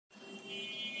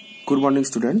Good morning,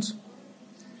 students.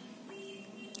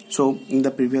 So in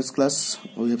the previous class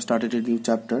we have started a new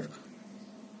chapter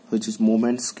which is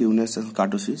moments, skewness and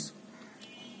kurtosis.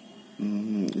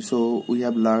 So we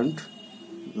have learned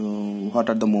what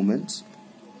are the moments.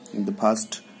 In the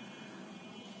past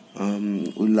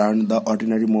we learned the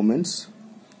ordinary moments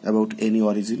about any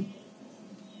origin,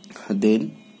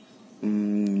 then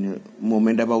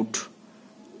moment about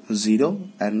zero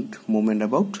and moment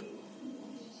about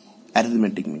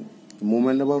arithmetic mean.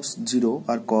 Moment about zero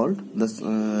are called the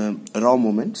raw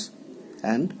moments,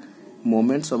 and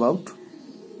moments about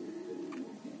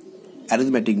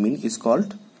arithmetic mean is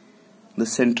called the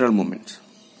central moments.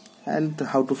 And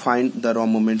how to find the raw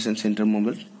moments and central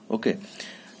moments? Okay,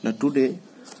 now today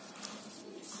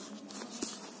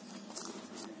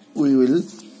we will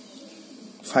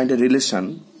find a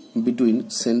relation between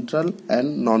central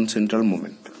and non-central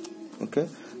moment. Okay,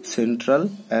 central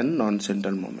and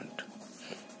non-central moment.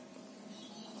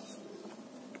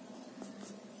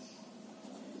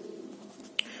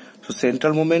 So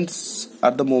central moments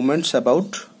are the moments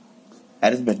about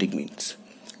arithmetic means,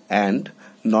 and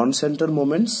non-central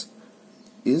moments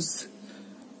is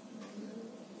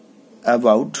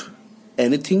about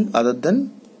anything other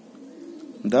than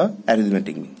the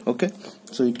arithmetic mean. Okay,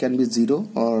 so it can be zero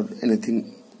or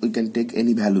anything. We can take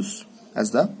any values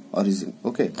as the origin.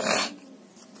 Okay,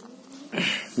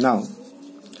 now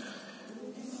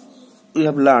we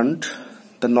have learned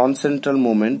the non-central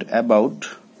moment about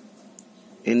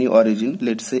any origin.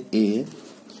 Let's say A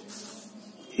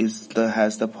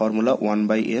has the formula 1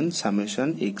 by n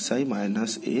summation xi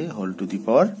minus a whole to the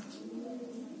power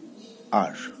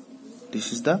r.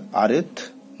 This is the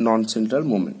rth non-central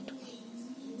moment.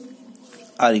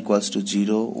 R equals to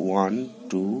 0, 1,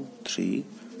 2, 3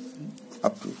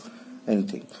 up to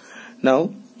anything. Now,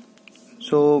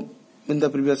 so in the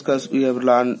previous class we have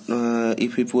learned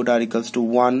if we put r equals to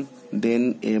 1,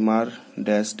 then mr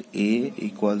dash a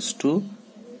equals to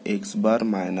x bar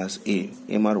minus a,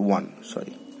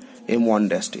 m1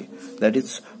 dash a. That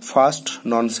is first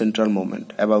non-central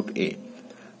moment about a.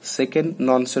 Second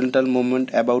non-central moment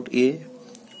about a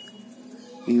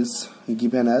is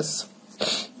given as,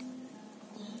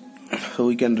 so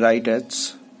we can write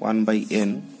as 1 by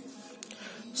n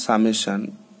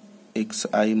summation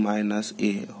xi minus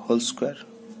a whole square.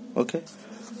 Okay,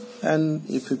 and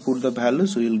if we put the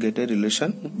values we will get a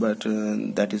relation, but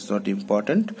that is not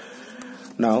important.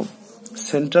 Now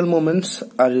central moments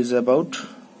is about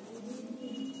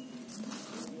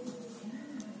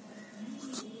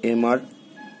mr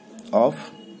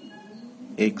of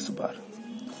x bar,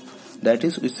 that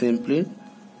is we simply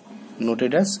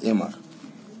noted as mr.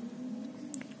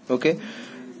 Okay,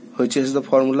 which is the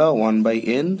formula 1 by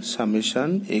n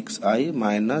summation xi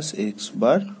minus x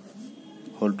bar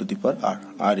whole to the power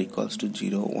r equals to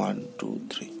 0, 1, 2,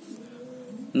 3.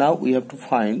 Now we have to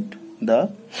find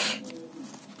the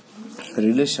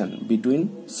relation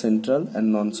between central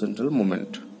and non-central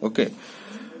moment. Okay,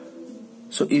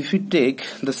 so if we take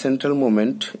the central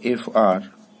moment fr,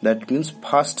 that means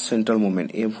first central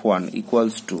moment f1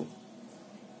 equals to,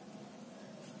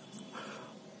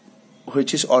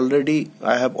 which is already,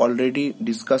 I have already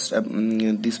discussed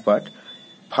this part.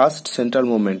 First central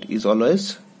moment is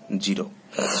always 0.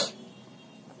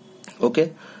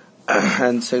 Okay,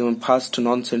 and second first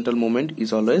non-central moment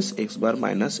is always x bar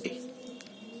minus a.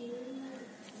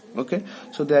 Okay,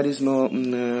 so there is no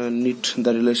need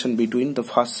the relation between the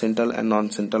first central and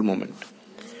non-central moment.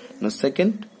 Now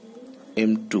second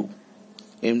m2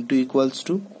 equals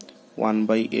to 1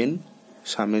 by n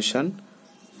summation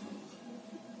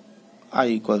I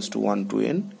equals to 1 to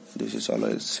n, this is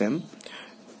always same,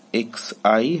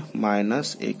 xi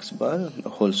minus x bar the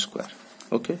whole square.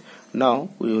 Okay, now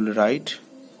we will write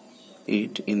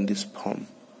it in this form: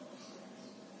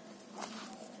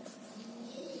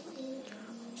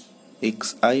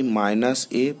 xi minus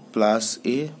a plus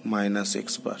a minus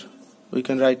x bar. We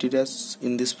can write it as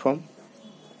in this form.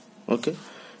 Okay,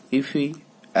 if we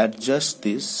adjust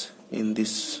this in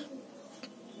this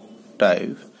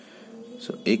type,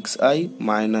 so xi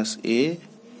minus a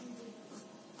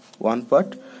one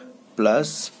part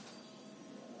plus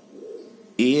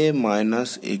a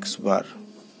minus x bar,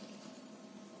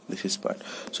 this is part.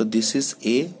 So this is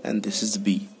a and this is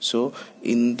b. So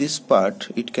in this part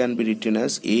it can be written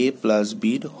as a plus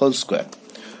b the whole square.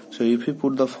 So if we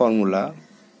put the formula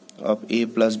of a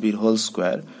plus b whole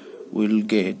square, we will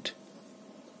get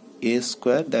a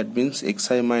square, that means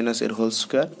xi minus a whole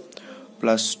square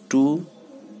plus 2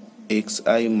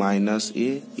 xi minus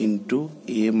a into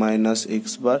a minus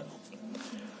x bar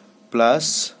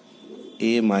plus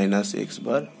a minus x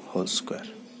bar whole square.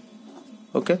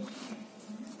 Okay,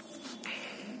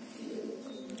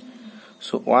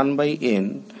 So 1 by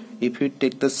n, if we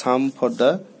take the sum for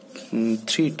the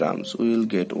three terms, we will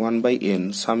get 1 by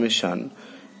n summation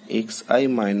xi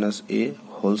minus a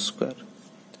whole square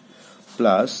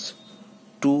plus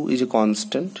 2 is a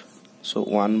constant, so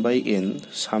 1 by n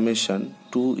summation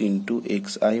 2 into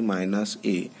xi minus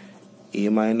a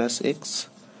minus x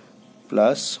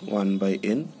plus 1 by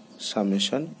n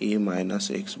summation a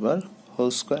minus x bar whole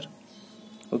square.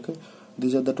 Okay,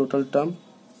 these are the total term.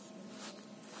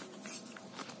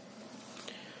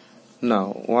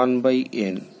 Now 1 by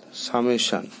n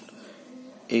summation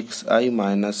xi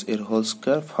minus a whole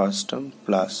square first term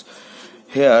plus,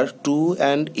 here 2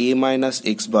 and a minus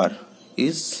x bar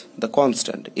is the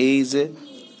constant, a is a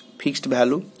fixed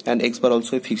value and x bar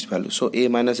also a fixed value, so a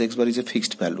minus x bar is a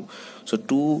fixed value, so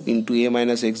 2 into a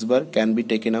minus x bar can be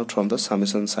taken out from the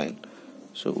summation sign,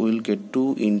 so we will get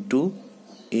 2 into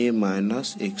a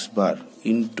minus x bar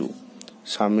into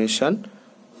summation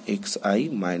xi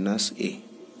minus a,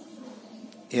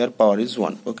 here power is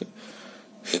 1, okay,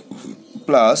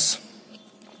 plus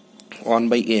 1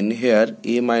 by n, here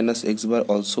a minus x bar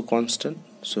also constant,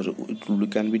 so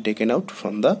it can be taken out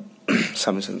from the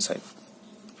summation side.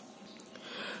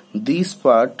 This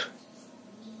part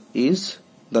is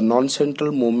the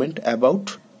non-central moment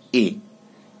about a,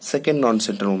 second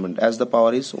non-central moment, as the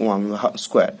power is 1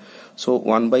 square, so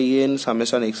 1 by n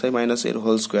summation xi minus a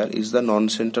whole square is the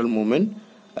non-central moment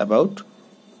about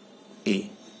a,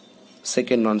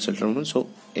 second non-central moment, so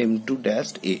m2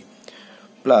 dash a,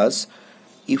 plus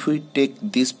if we take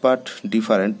this part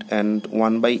different and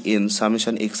 1 by n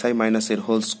summation xi minus a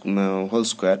whole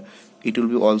square, it will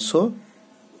be also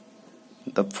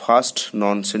the first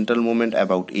non-central moment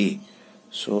about a,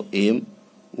 so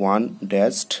m1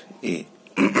 dash a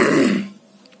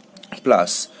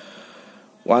plus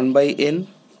 1 by n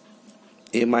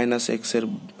a minus x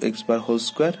bar whole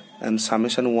square, and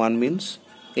summation 1 means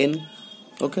n,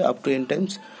 okay, up to n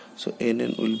times, so n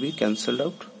will be cancelled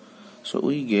out, so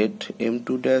we get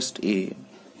m2 dash a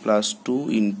plus 2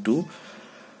 into,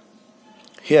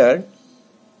 here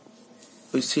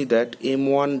we see that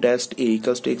m1 dash a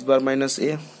equals to x bar minus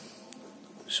a,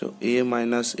 so a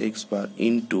minus x bar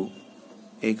into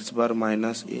x bar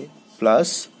minus a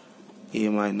plus a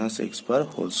minus x bar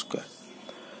whole square,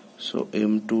 so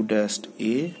m2 dash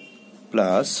a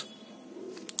plus,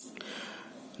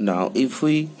 now if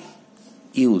we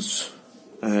use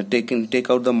take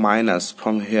out the minus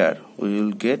from here, we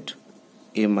will get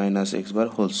a minus x bar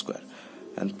whole square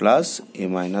and plus a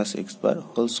minus x bar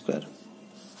whole square,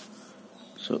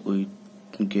 so we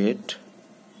get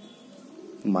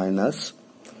minus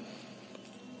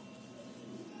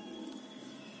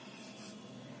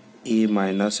a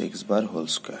minus x bar whole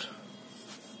square.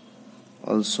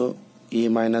 Also a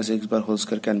minus x bar whole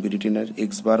square can be written as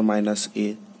x bar minus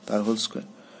a tar whole square,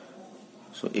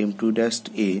 so m2 dash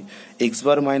a, x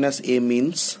bar minus a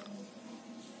means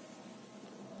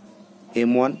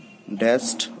m1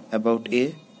 dashed about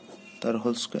a tar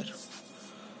whole square,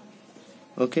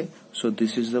 okay, so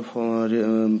this is the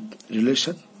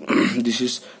relation this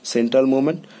is central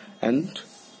moment and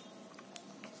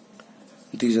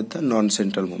these are the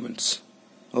non-central moments,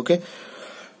 okay.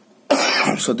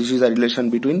 So this is the relation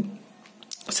between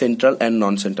central and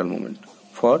non-central moment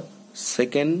for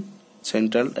second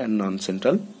central and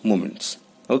non-central moments,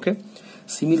 okay.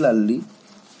 Similarly,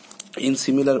 in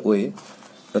similar way,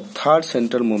 the third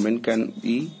central moment can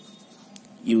be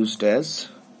used as,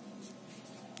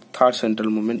 third central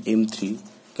moment m3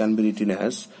 can be written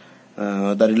as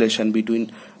the relation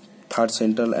between third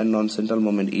central and non-central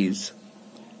moment is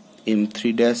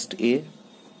m3 dash a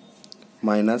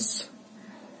minus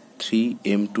 3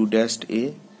 m2 dash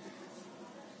a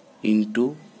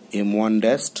into m1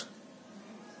 dash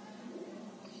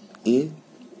a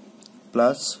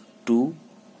plus 2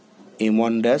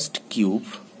 m1 dash cube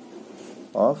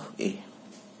of a,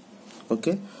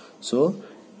 okay. So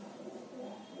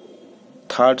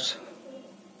third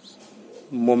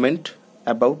moment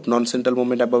about non-central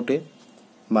moment about a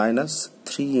minus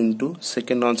 3 into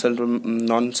second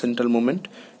non-central moment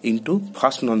into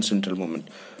first non-central moment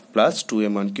plus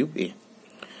 2m1 cube a,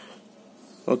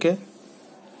 okay,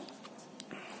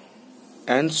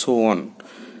 and so on.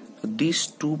 These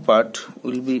two parts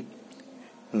will be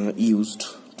used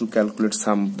to calculate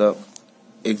some of the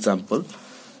example,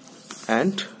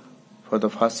 and for the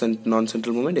first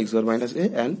non-central moment x bar minus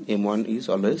a and m1 is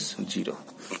always 0.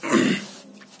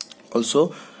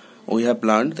 Also we have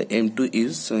learned the m2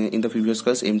 is in the previous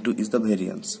class, m2 is the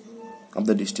variance of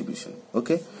the distribution,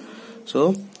 okay.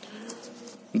 So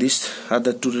these are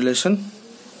the two relation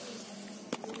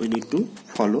we need to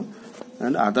follow,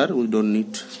 and other we don't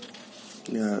need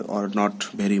or not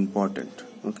very important.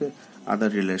 Okay, other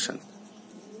relation.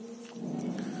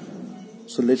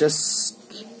 So let us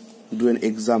do an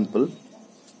example,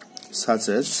 such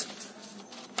as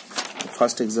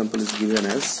first example is given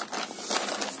as,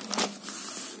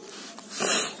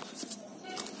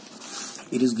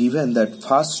 it is given that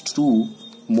first two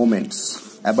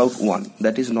moments about 1,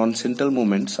 that is non-central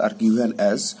moments, are given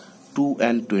as 2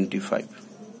 and 25.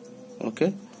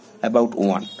 Okay, about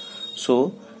 1.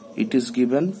 So it is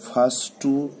given first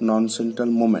two non-central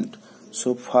moment.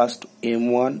 So first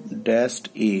m1 dash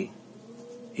a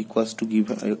equals to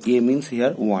given, a means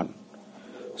here 1.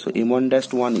 So m1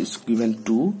 dash 1 is given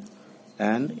 2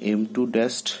 and m2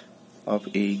 dash of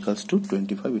a equals to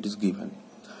 25, it is given.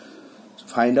 So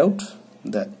find out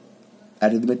the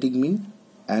arithmetic mean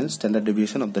and standard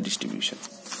deviation of the distribution.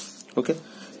 Okay,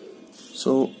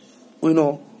 so we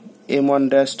know m1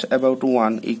 dash about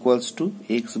 1 equals to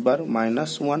x bar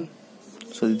minus 1.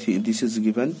 So this is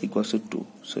given equals to 2.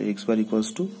 So x bar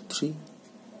equals to 3.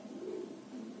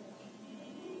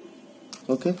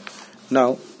 Okay,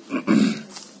 now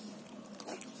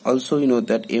also you know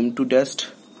that m2 dash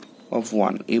of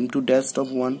 1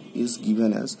 is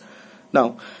given as,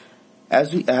 now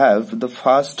as we have the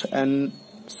first and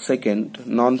second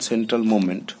non-central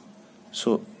moment,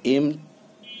 so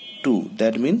m2,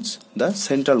 that means the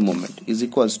central moment, is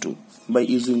equals to, by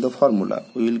using the formula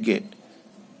we will get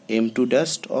m2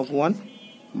 dash of 1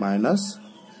 minus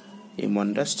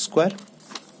m1 dash square,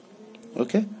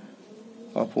 okay,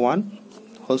 of 1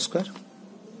 whole square.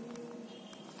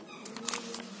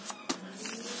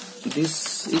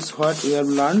 This is what we have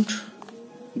learned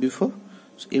before.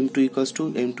 So m2 equals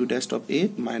to m2 dash of a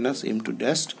minus m1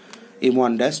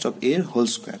 dash of a whole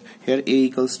square. Here a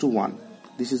equals to 1.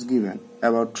 This is given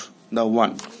about the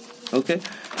 1. Okay,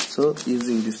 so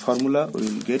using this formula we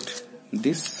will get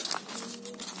this.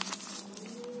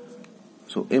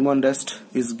 So m1 dash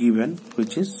is given,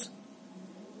 which is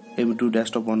m2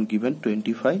 dash of 1 given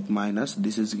 25 minus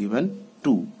this is given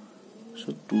 2.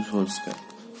 So 2 whole square.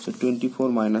 So 24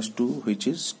 minus 2, which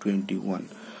is 21.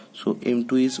 So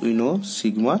m2 is, we know,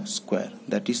 sigma square,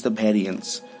 that is the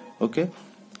variance. Okay,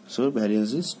 so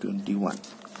variance is 21.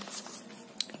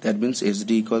 That means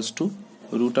SD equals to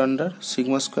root under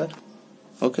sigma square.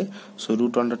 Okay, so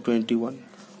root under 21,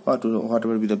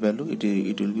 whatever be the value,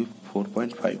 it will be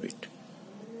 4.58.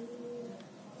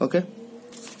 Okay,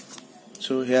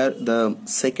 so here the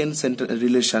second center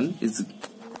relation is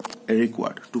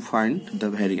required to find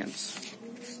the variance.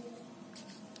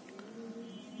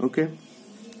 Okay,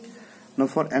 now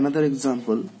for another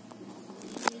example,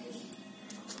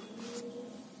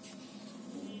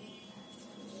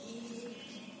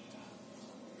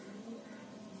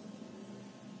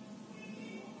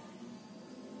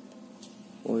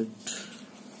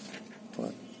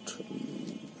 what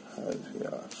we have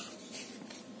here.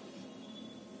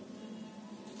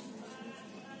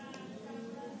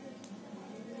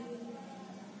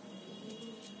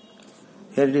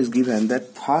 Here it is given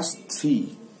that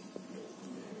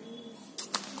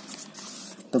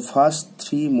the first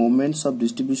three moments of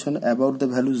distribution about the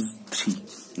value is 3.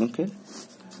 Okay,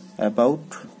 about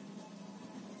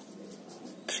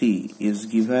 3 is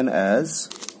given as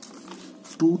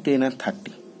 2, 10 and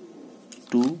 30.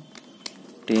 2,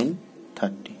 10,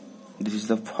 30. This is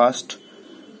the first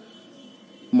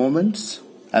moments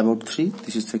about 3.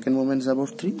 This is second moments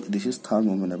about 3. This is third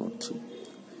moment about 3.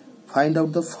 Find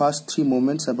out the first 3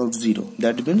 moments about 0.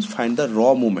 That means find the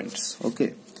raw moments.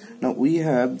 Okay, now we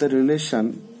have the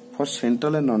relation for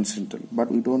central and non-central,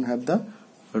 but we don't have the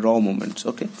raw moments.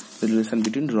 Okay, the relation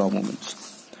between raw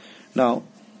moments. Now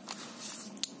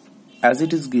as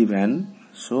it is given,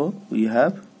 so we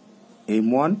have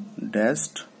m1 dash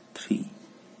 3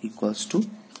 equals to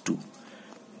 2.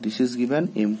 This is given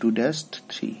m2 dash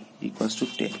 3 equals to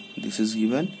 10. This is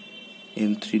given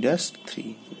m3 dash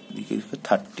 3 equals to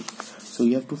 30. So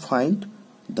you have to find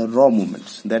the raw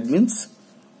moments. That means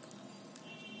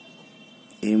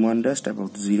m1 dash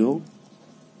about 0,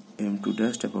 m2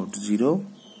 dash about 0,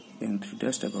 m3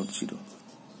 dash about 0.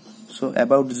 So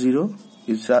about 0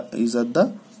 is at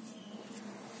the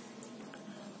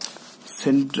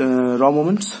raw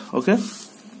moments. Okay,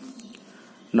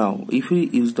 now if we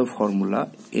use the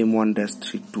formula m1 dash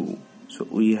 3 2, so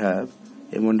we have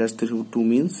m1 dash 3 2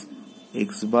 means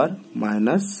x bar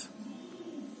minus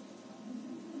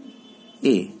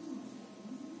a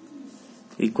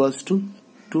equals to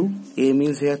 2. A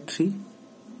means here 3.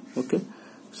 Okay,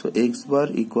 so x bar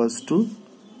equals to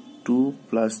 2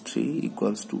 plus 3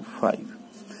 equals to 5.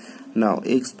 Now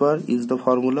x bar is the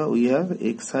formula, we have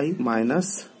xi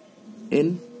minus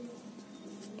n.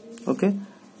 Okay,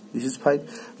 this is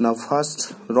 5. Now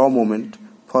first raw moment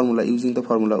formula, using the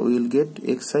formula we will get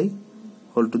xi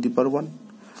whole to the power 1,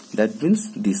 that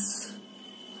means this.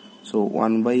 So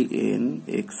 1 by n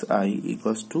xi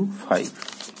equals to 5.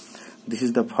 This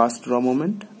is the first raw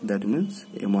moment, that means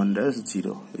m1 dash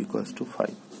 0 equals to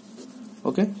 5.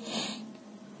 Okay.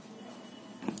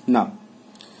 Now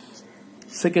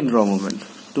second raw moment.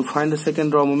 To find the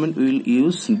second raw moment, we will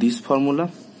use this formula.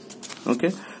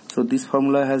 Okay. So this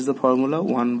formula has the formula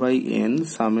 1 by n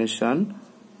summation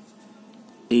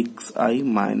xi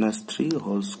minus 3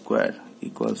 whole square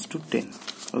equals to 10.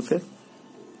 Okay.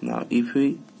 Now if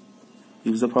we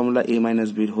use the formula a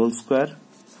minus b whole square,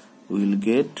 we will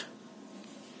get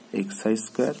xi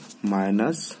square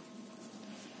minus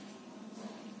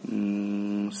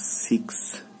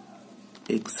 6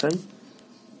 xi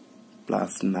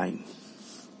plus 9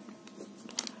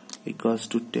 equals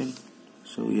to 10.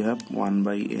 So we have 1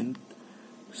 by n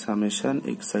summation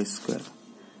xi square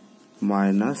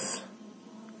minus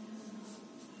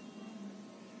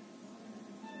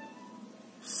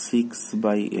 6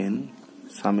 by n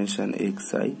summation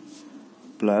xi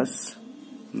plus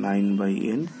 9 by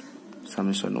n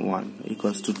summation 1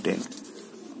 equals to 10.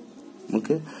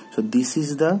 Okay, so this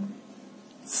is the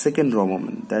second raw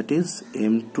moment, that is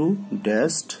m2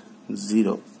 dash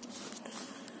 0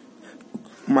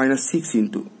 minus 6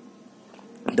 into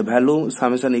the value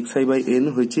summation xi by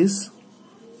n, which is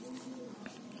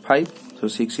 5, so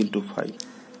 6 into 5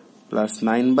 plus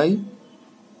 9 by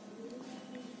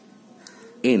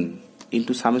n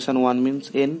into summation 1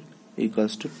 means n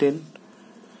equals to 10.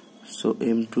 So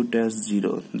m2 dash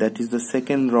 0, that is the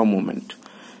second raw moment,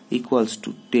 equals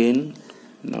to 10.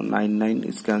 Now 9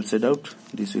 is cancelled out,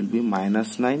 this will be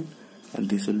minus 9 and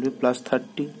this will be plus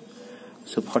 30.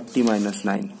 So 40 minus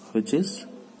 9, which is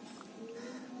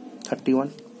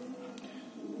 31.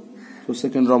 So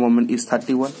second raw moment is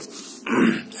 31.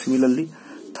 Similarly,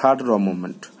 third raw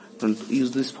moment, and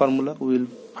use this formula, we will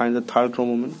find the third raw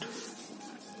moment.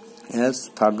 As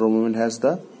third raw moment has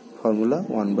the formula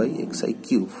 1 by xi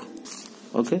cube.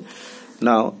 Okay.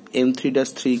 Now m3 dash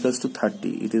 3 equals to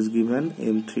 30. It is given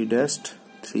m3 dash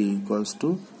 3 equals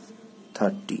to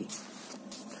 30.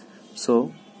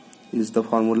 So is the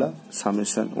formula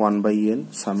summation 1 by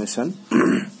n summation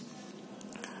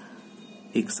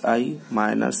xi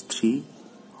minus 3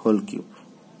 whole cube.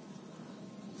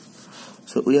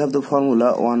 So we have the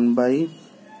formula 1 by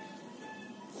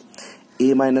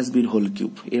a minus b whole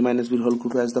cube. A minus b whole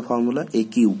cube has the formula a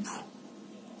cube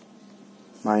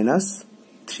minus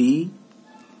 3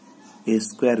 a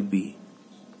square b.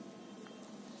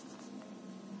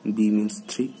 B means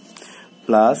 3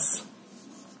 plus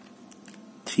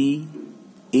 3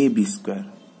 ab square.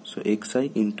 So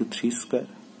xi into 3 square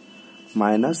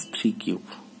minus 3 cube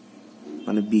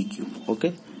and b cube.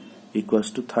 Okay,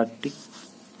 equals to 30.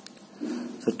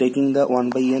 So taking the 1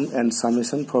 by n and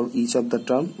summation for each of the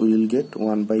term, we will get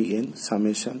 1 by n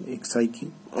summation xi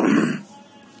cube.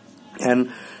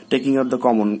 And taking out the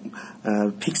common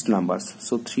fixed numbers,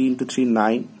 so 3 into 3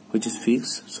 9, which is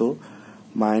fixed, so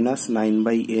minus 9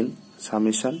 by n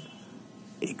summation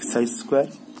xi square,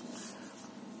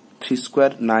 3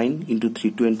 square 9 into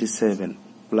 3 27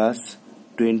 plus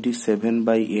 27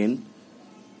 by n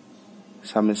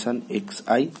summation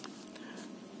xi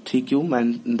 3 cube,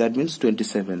 and that means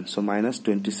 27, so minus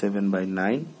 27 by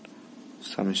 9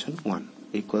 summation 1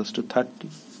 equals to 30.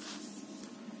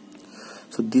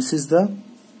 So this is the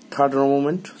third raw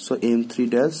moment. So m3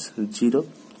 dash 0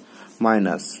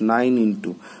 minus 9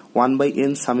 into 1 by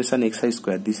n summation xi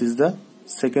square. This is the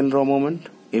second raw moment,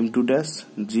 m2 dash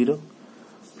 0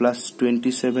 plus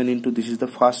 27 into, this is the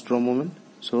first raw moment,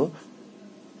 so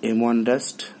m1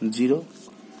 dash 0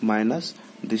 minus,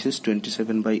 this is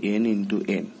 27 by n into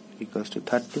n equals to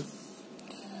 30.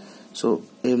 So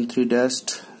m3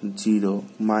 dash 0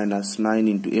 minus 9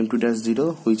 into m2 dash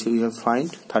 0, which we have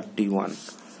find 31.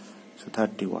 So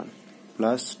 31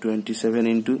 plus 27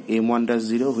 into m1 dash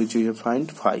 0, which we have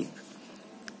find 5.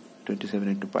 27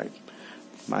 into 5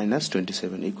 minus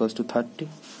 27 equals to 30.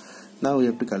 Now we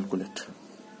have to calculate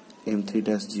m3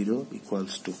 dash 0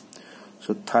 equals to,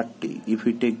 so 30, if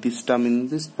we take this term in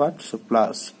this part, so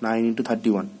plus 9 into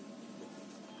 31,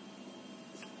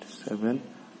 7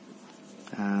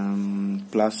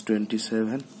 plus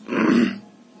 27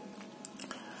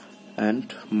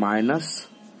 and minus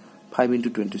 5 into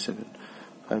 27,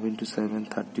 5 into 7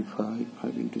 35,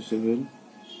 5 into 7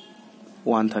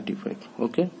 135.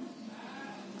 Okay,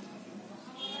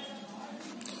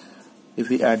 if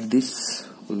we add this,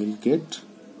 we will get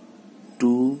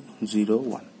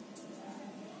 201.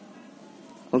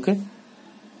 Okay,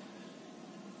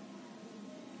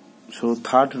 So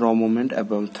third row moment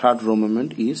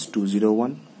is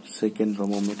 201, second row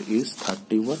moment is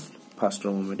 31, first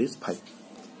row moment is 5.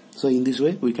 So in this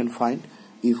way we can find,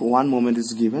 if one moment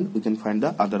is given, we can find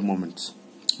the other moments,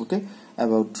 okay,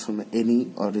 about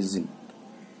any origin.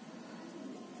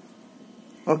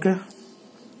 Okay,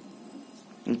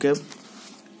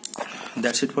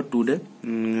 that's it for today.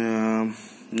 In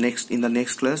the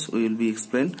next class we will be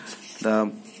explain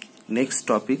the next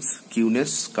topics,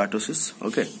 Q-ness, kurtosis.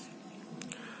 Okay,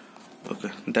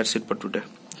 that's it for today.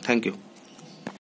 Thank you.